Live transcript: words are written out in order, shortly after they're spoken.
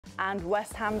And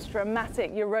West Ham's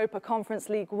dramatic Europa Conference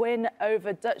League win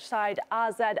over Dutch side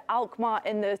AZ Alkmaar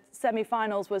in the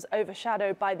semi-finals was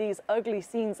overshadowed by these ugly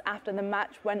scenes after the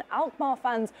match when Alkmaar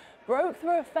fans broke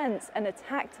through a fence and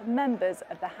attacked members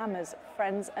of the Hammers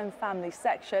friends and family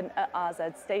section at AZ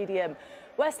Stadium.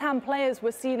 West Ham players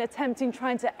were seen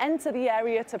trying to enter the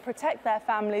area to protect their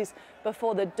families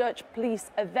before the Dutch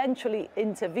police eventually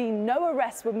intervened. No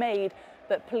arrests were made,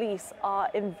 but police are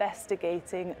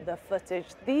investigating the footage.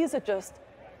 These are just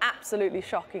absolutely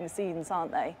shocking scenes,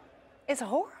 aren't they? It's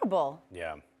horrible.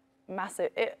 Yeah.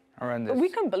 Massive. Horrendous. We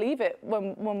couldn't believe it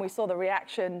when we saw the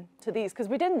reaction to these, because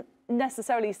we didn't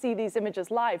necessarily see these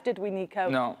images live, did we, Nico?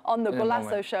 No. On the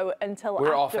Golasso show until we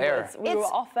were afterwards. off air. We were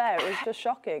off air. It was just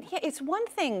shocking. Yeah, it's one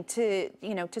thing to,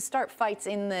 to start fights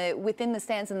within the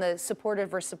stands and the supporter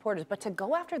versus supporters, but to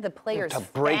go after the players' to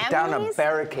break down a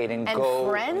barricade and go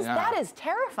friends, yeah. that is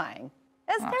terrifying.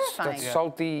 That's terrifying. That's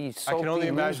salty. I can only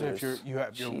imagine losers. if you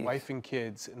have your wife and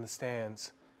kids in the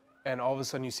stands, and all of a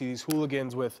sudden you see these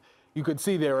hooligans with, you could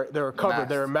see they were covered,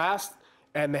 they were masked,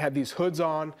 and they had these hoods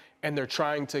on, and they're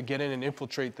trying to get in and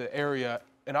infiltrate the area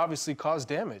and obviously cause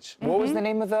damage. What was the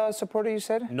name of the supporter you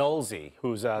said? Nolsey,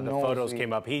 who's the photos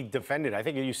came up. He defended. I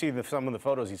think you see some of the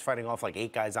photos. He's fighting off like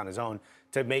 8 guys on his own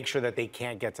to make sure that they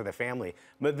can't get to the family.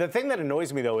 But the thing that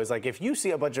annoys me, though, is like if you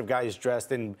see a bunch of guys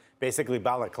dressed in basically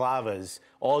balaclavas,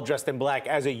 all dressed in black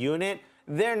as a unit,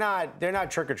 they're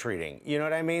not trick-or-treating. You know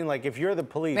what I mean? Like if you're the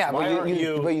police, yeah, why aren't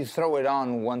you? But you throw it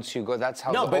on once you go. That's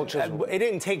how. No, the but ultras it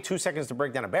didn't take 2 seconds to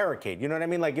break down a barricade. You know what I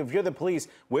mean? Like if you're the police,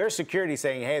 where's security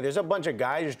saying, "Hey, there's a bunch of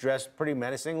guys dressed pretty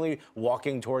menacingly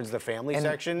walking towards the family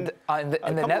section"?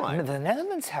 The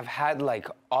Netherlands have had like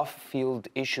off-field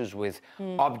issues with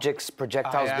objects,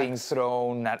 projectiles being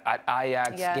thrown at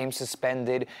Ajax, games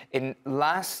suspended. I don't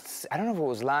know if it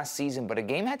was last season, but a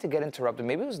game had to get interrupted.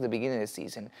 Maybe it was the beginning of the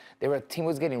season. A team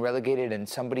was getting relegated and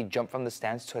somebody jumped from the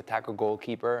stands to attack a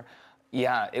goalkeeper.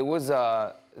 Yeah, it was.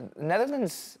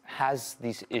 Netherlands has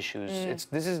these issues.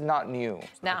 This is not new.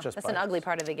 No, that's an ugly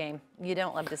part of the game. You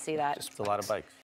don't love to see that. Just a lot of bikes.